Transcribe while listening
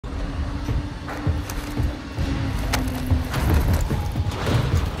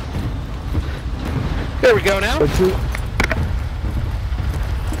There we go now.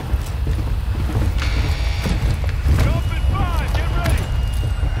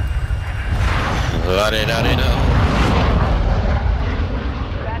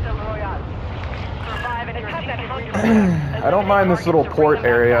 I don't mind this little port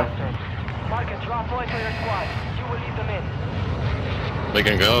area. We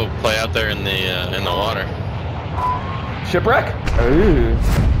can go play out there in the water. Shipwreck? Ooh.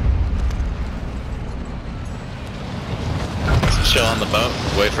 Chill on the boat,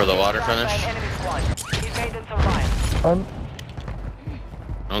 wait for the water finish. I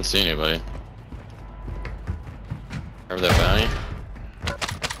don't see anybody. Over there, bounty.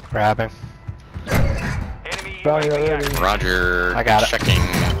 Grabbing. Roger. I got it. Checking.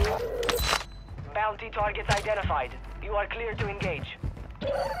 Bounty targets identified. You are clear to engage.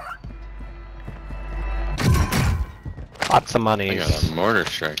 Lots of money. I got a mortar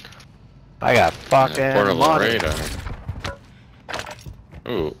strike. I got fucking And a portable money. radar.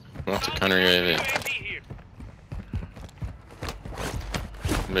 Ooh, what's a counter UAV?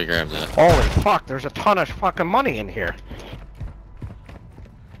 Let me grab that. Holy fuck, there's a ton of fucking money in here.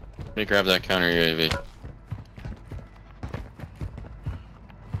 Let me grab that counter UAV.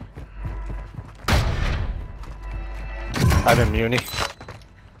 I'm in Muni.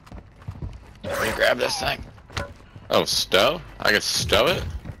 Let me grab this thing. Oh, stow? I can stow it?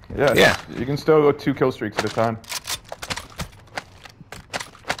 Yeah. You can still go 2 kill streaks at a time.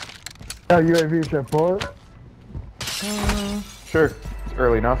 UAV should port. Sure. It's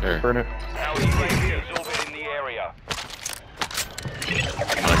early enough. Sure. Burn it. UAV is orbiting the area.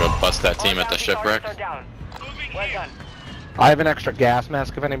 I'm gonna go bust that team at the shipwreck. Well done. I have an extra gas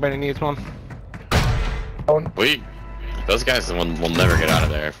mask if anybody needs one. Those guys will never get out of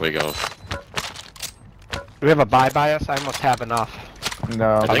there if we go. Do we have a buy bias? I almost have enough.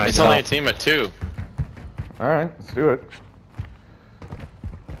 No. I think it's only a team of 2. Alright, let's do it.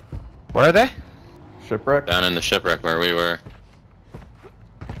 Where are they? Shipwreck? Down in the shipwreck where we were.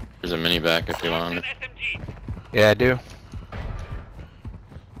 There's a mini back if you want it. Yeah, I do.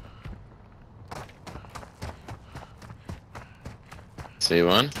 See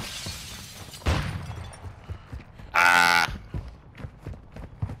one? Ah.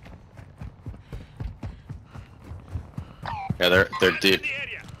 Yeah, they're deep. To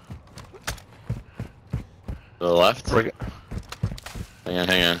the left?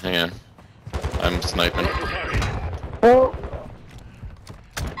 Hang on. I'm sniping. Oh!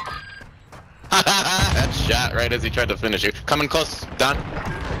 That shot right as he tried to finish you. Coming close, Don.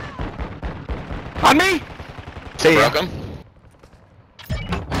 On me! See ya. Broke him.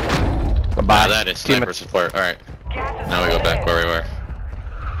 Goodbye. Ah, that is sniper support. Alright. Now we go back where we were.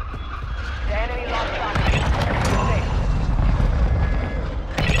 The enemy lost track.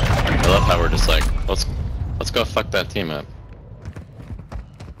 I love how we're just like, let's go fuck that team up.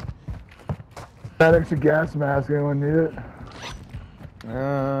 That extra gas mask, anyone need it?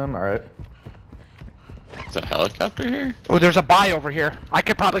 Alright. Is a helicopter here? Oh, there's a buy over here. I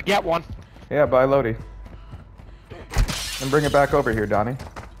could probably get one. Yeah, buy Lodi. And bring it back over here, Donnie.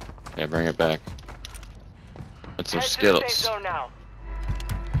 Yeah, bring it back. That's some Head to the safe skills. zone now.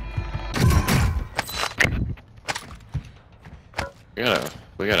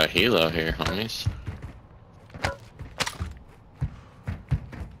 We got a helo here, homies.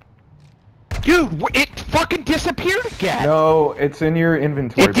 Dude, it fucking disappeared again. No, it's in your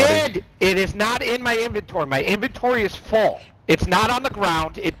inventory, It buddy. did. It is not in my inventory. My inventory is full. It's not on the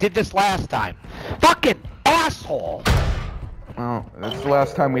ground. It did this last time. Fucking asshole. Oh, this is the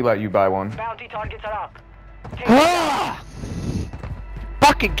last time we let you buy one. Bounty targets are up. Ah!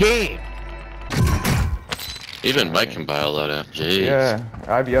 Fucking game. Even Mike can buy a loadout. Jeez. Yeah,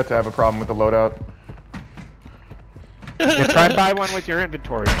 I've yet to have a problem with the loadout. You try and buy one with your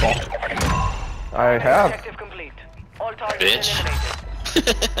inventory full. I have. Objective complete. All targets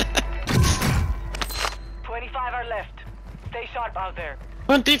eliminated. 25 are left. Stay sharp out there.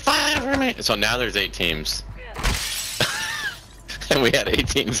 25 remain. So now there's 8 teams. And we had 8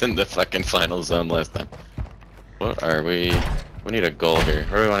 teams in the fucking final zone last time. What are we? We need a goal here.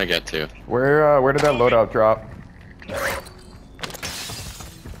 Where do we want to get to? Where did that loadout drop?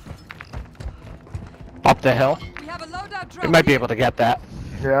 Up the hill. We have a loadout drop. We might be able to get that.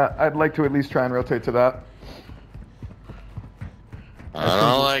 Yeah, I'd like to at least try and rotate to that. I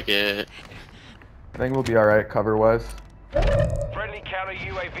don't like it. I think we'll be alright cover-wise. Friendly counter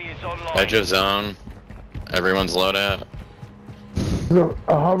UAV is online. Edge of zone. Everyone's loadout.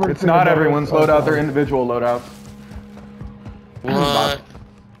 It's not everyone's loadout, they're individual loadouts. What?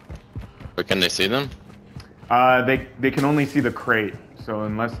 But can they see them? They can only see the crate, so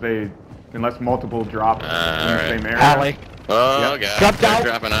unless they Unless multiple drop in the Alright. same area. Alley. Oh Yep. god, Jump they're out.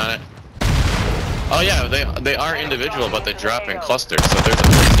 dropping on it. Oh yeah, they are individual, but they drop in clusters, so there's a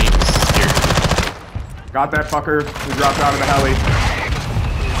whole team here. Got that fucker who dropped out of the heli.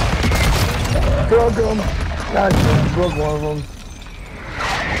 Broke him. God damn, broke one of them.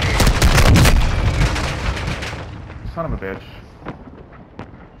 Son of a bitch.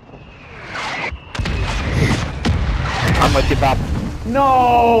 I'm with you, Bob.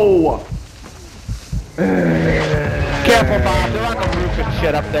 No! Careful, Bob. They're on the roof and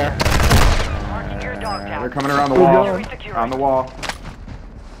shit up there. Marking your dog They're tag. coming around the We're wall. going. On the wall.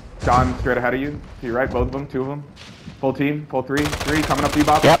 John, straight ahead of you. To your right, both of them, two of them. Full team, full three. Three, coming up to you,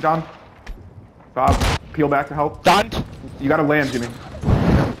 Bob. Yep. John. Bob, peel back to help. Stunned. You gotta land, Jimmy.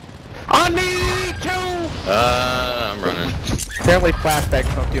 On me, too! I'm running. Apparently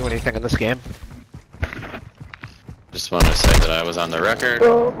flashbacks don't do anything in this game. Just want to say that I was on the record.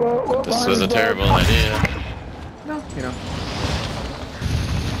 This was a terrible idea. No, you know.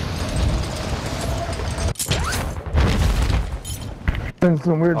 Been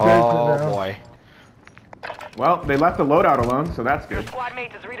some weird takes Oh, now. boy. Well, they left the loadout alone, so that's Your good. squad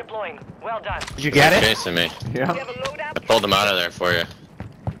mate is redeploying. Well done. Did you get it? Chasing me. Yeah, We have a loadout. I pulled them out of there for you.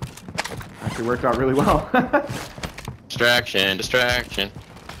 actually worked out really well. Distraction, distraction.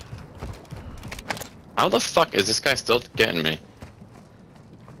 How the fuck is this guy still getting me?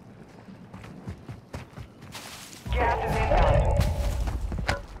 Gas is inbound.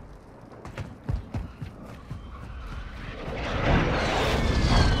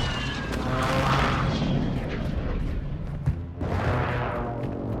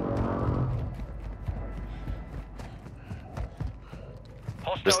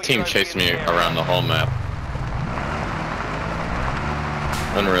 This team chased me around the whole map.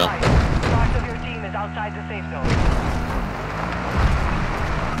 Unreal. Part of your team is outside the safe zone.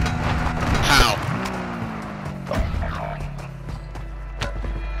 How?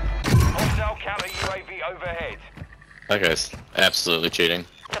 Hostile counter UAV overhead. That guy's absolutely cheating.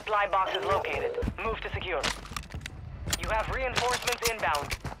 Supply box is located. Move to secure. You have reinforcements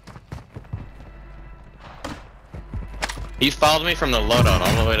inbound. He followed me from the loadout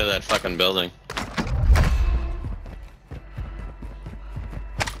all the way to that fucking building.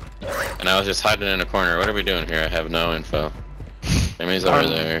 And I was just hiding in a corner. What are we doing here? I have no info. Sammy's over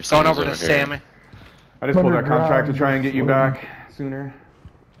there. Going Sammy's over to here. Sammy. I just pulled that Underground. contract to try and get you back sooner.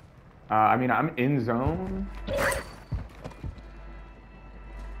 I mean, I'm in zone.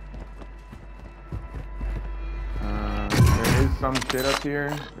 There is some shit up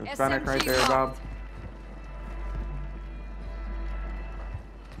here. There's Fennec right there, Bob.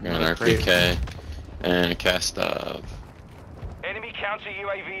 Got an RPK and a cast of. Enemy counter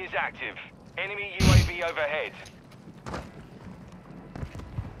UAV is active. Enemy UAV overhead.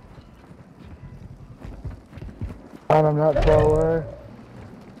 And I'm not far away.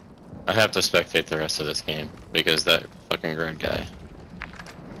 I have to spectate the rest of this game because that fucking red guy.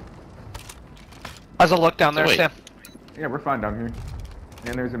 How's it look down there, Wait. Sam? Yeah, we're fine down here.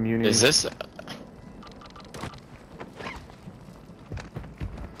 And there's a muni. Is this?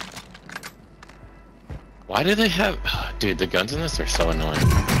 Why do they have? Dude, the guns in this are so annoying.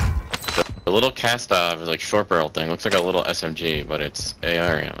 The little cast-off, like short barrel thing, looks like a little SMG, but it's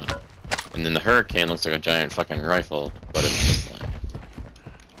AR ammo. And then the Hurricane looks like a giant fucking rifle, but it's just like.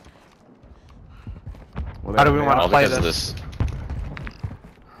 Well, How do we they wanna are. All play because of this? this.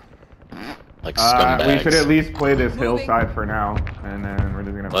 Like scumbags. We should at least play this hillside for now, and then we're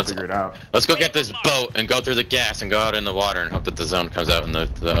just gonna have to figure it out. Let's go get this boat and go through the gas and go out in the water and hope that the zone comes out in the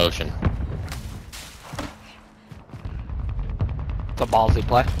ocean. It's a ballsy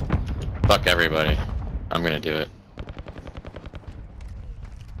play. Fuck everybody. I'm gonna do it.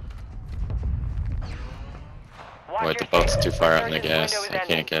 Watch Wait, the your boat's step. too far out in the Surgeon's gas. window is I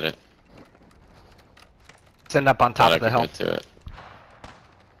ending. can't get it. It's end up on top Thought I of the could hill. get to it.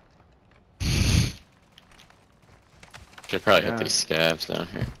 Should probably Yeah. hit these scabs down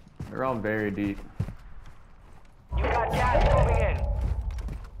here. They're all very deep. You got gas moving in.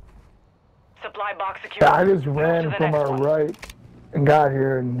 Supply box secure. Yeah, I just Move to ran the from next our one. right and got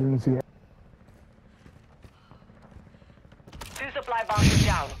here and didn't see it. 2 supply boxes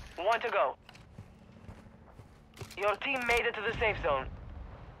down. 1 to go. Your team made it to the safe zone.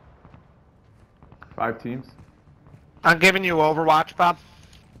 5 teams. I'm giving you Overwatch, Bob.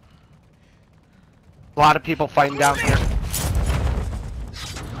 A lot of people fighting down here.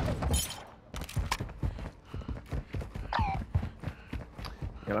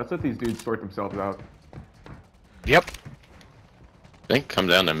 Yeah, let's let these dudes sort themselves out. Yep. I think come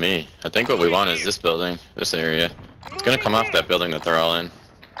down to me. I think what we want is this building, this area. It's gonna come off that building that they're all in.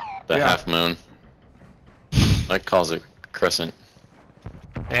 The Yeah. half moon. Mike calls it crescent.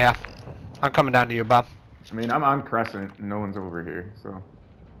 Yeah. I'm coming down to you, Bob. I mean, I'm on Crescent, and no one's over here, so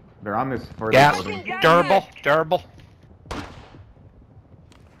they're on this further Gas. building. Durable. Durable.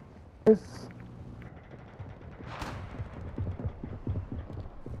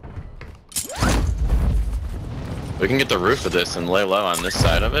 We can get the roof of this and lay low on this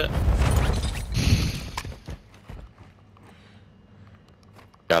side of it.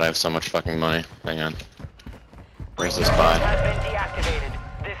 God, I have so much fucking money. Hang on. Where's this buy? Has been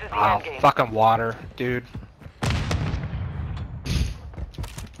deactivated. This is the Oh, end game. fucking water, dude.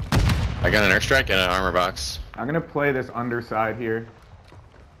 I got an airstrike and an armor box. I'm gonna play this underside here.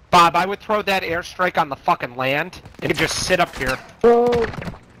 Bob, I would throw that airstrike on the fucking land and you just sit up here. Bro,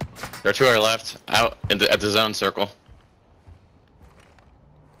 There are two are left, out at the zone circle.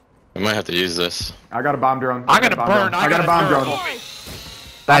 We might have to use this. I got a bomb drone. I'm gonna bomb burn. drone. I got a bomb drone. Bomb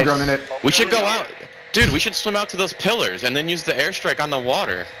Nice. drone in it. We should go out. Dude, we should swim out to those pillars and then use the airstrike on the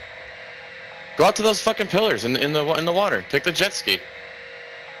water. Go out to those fucking pillars in the water. Take the jet ski.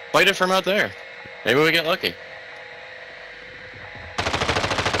 Fight it from out there. Maybe we get lucky.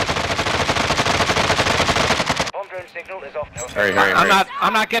 Bomb drone signal is off now. Hurry, hurry, hurry.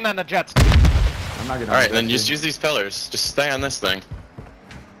 I'm not getting on the jets. I'm not gonna. Alright, then just use these pillars. Just stay on this thing.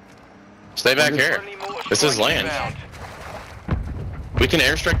 Stay back here. Friendly mortar This is strike land. inbound. We can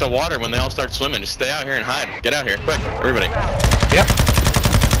airstrike the water when they all start swimming. Just stay out here and hide. Get out here, quick, everybody. Yep.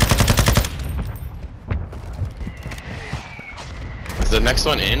 Is the next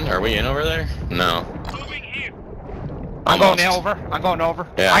one in? Are we in over there? No. I'm going Almost. over. I'm going over.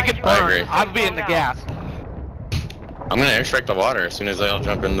 Yeah, I get I burned. agree. I'll be in the gas. I'm gonna airstrike the water as soon as they all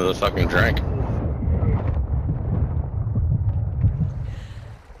jump into the fucking drink.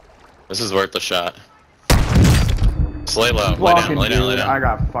 This is worth the shot. Just lay low. Lay down, lay down, lay I down.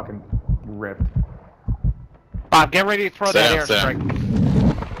 got fucking ripped. Bob, get ready to throw Stay that down, stay airstrike.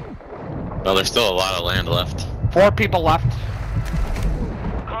 Well, there's still a lot of land left. 4 people left.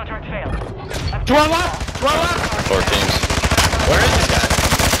 Contract failed. To our left! To our left! 4 teams. Where is this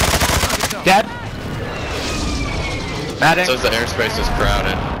guy? Dead. Medic. It says the airspace is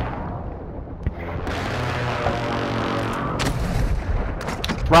crowded.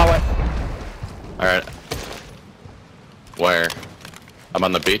 Throw it. Alright. Where? I'm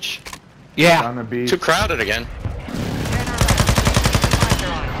on the beach. Yeah. On the beach. Too crowded again.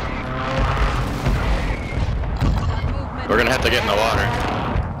 We're gonna have to get in the water.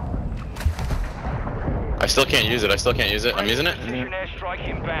 I still can't use it. I still can't use it. I'm using it. Precision airstrike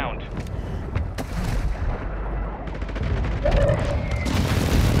inbound.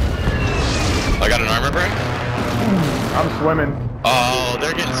 I got an armor break. I'm swimming. Oh,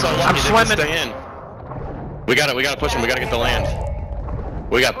 they're getting so lucky. I'm They can swimming. stay in. We gotta push them. We gotta get the land.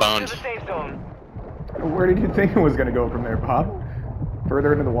 We got To boned. the safe zone. Where did you think it was gonna go from there, Bob?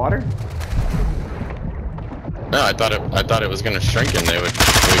 Further into the water? No, I thought it was gonna shrink and we would get.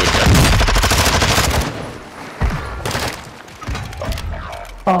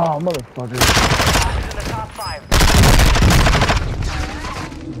 oh, motherfucker. Is in the top 5.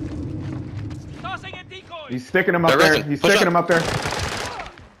 He's sticking him up They're there. risen. He's Push sticking up. him up there.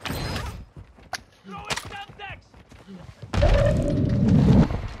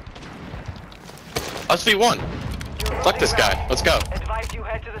 Let's be one. Fuck this guy. Let's go. Advise you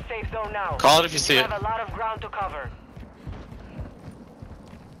head to the safe zone now. Call it if you see You it. have a lot of ground to cover.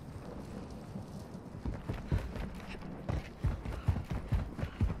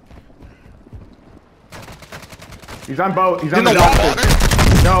 He's on boat. He's on In the the dock. water?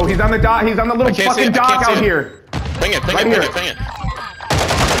 No, he's on the dock. He's on the little I can't see fucking it. I dock can't see out it. here. Ping it, ping Right it, ping here. it, ping it.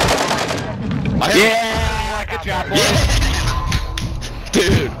 I have- Yeah. Good job, boys.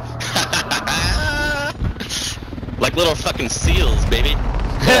 Dude. Like little fucking seals, baby.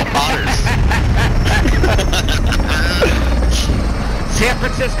 Little otters. San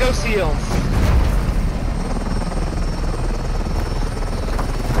Francisco Seals.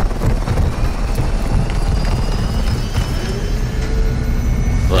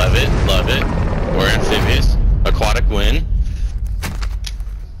 Love it, love it. We're amphibious. Aquatic win.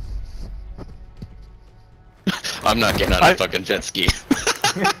 I'm not getting on a fucking jet ski.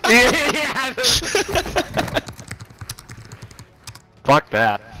 Yeah. Fuck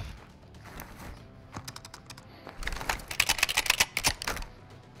that.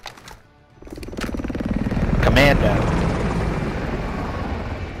 Commando.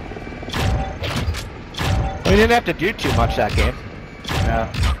 We didn't have to do too much that game.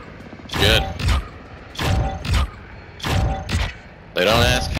 Yeah. Good. They don't ask.